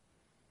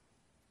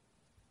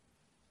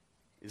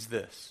is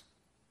this: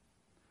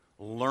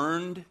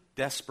 learned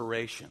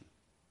desperation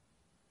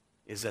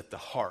is at the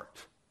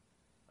heart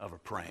of a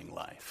praying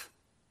life.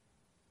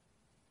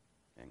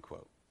 End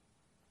quote.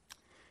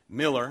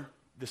 Miller,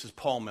 this is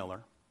Paul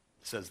Miller,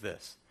 says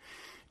this: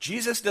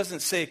 Jesus doesn't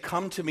say,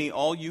 "Come to me,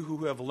 all you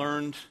who have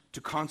learned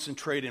to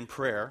concentrate in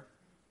prayer,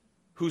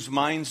 whose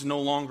minds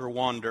no longer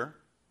wander,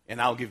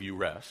 and I'll give you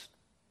rest."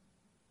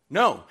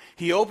 No,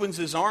 he opens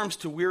his arms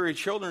to weary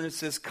children and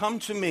says, "Come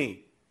to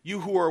me,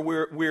 you who are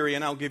weary,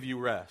 and I'll give you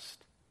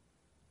rest."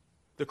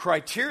 The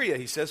criteria,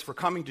 he says, for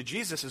coming to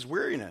Jesus is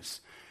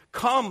weariness.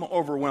 Come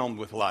overwhelmed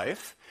with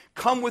life.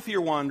 Come with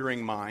your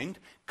wandering mind.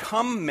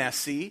 Come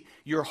messy.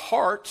 Your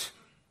heart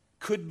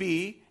could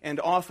be, and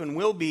often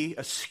will be,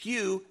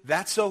 askew.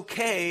 That's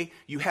okay.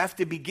 You have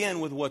to begin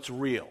with what's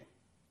real.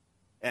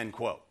 End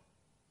quote.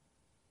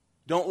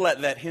 Don't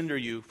let that hinder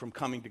you from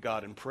coming to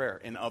God in prayer,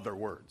 in other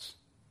words.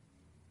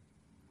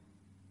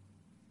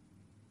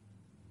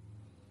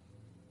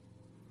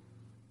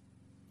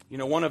 You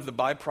know, one of the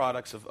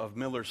byproducts of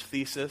Miller's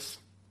thesis,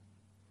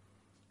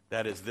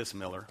 that is this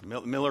Miller,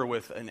 Miller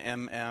with an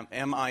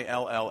M-I-L-L-A-R,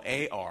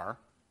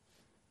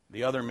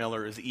 the other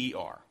Miller is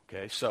E-R,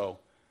 okay? So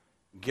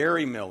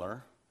Gary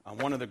Miller,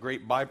 one of the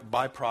great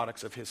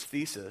byproducts of his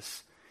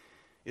thesis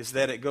is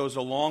that it goes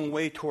a long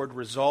way toward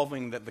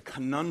resolving the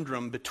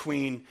conundrum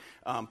between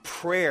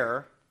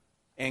prayer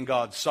and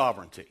God's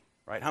sovereignty,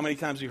 right? How many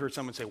times have you heard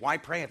someone say, "Why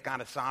pray if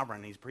God is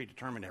sovereign? He's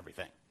predetermined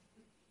everything."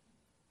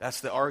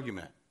 That's the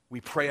argument. We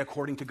pray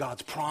according to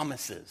God's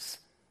promises.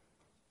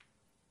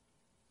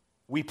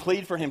 We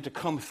plead for Him to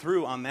come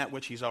through on that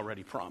which He's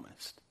already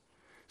promised.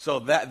 So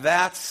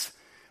that's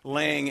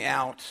laying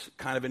out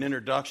kind of an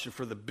introduction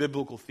for the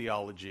biblical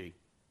theology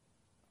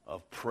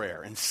of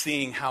prayer and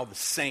seeing how the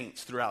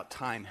saints throughout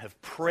time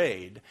have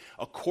prayed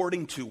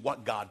according to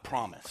what God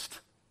promised.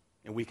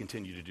 And we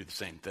continue to do the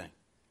same thing,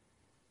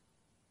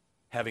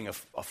 having a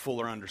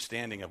fuller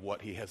understanding of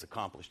what He has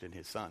accomplished in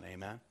His Son.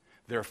 Amen?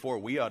 Therefore,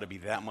 we ought to be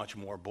that much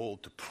more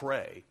bold to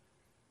pray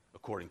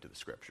according to the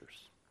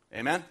Scriptures.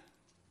 Amen?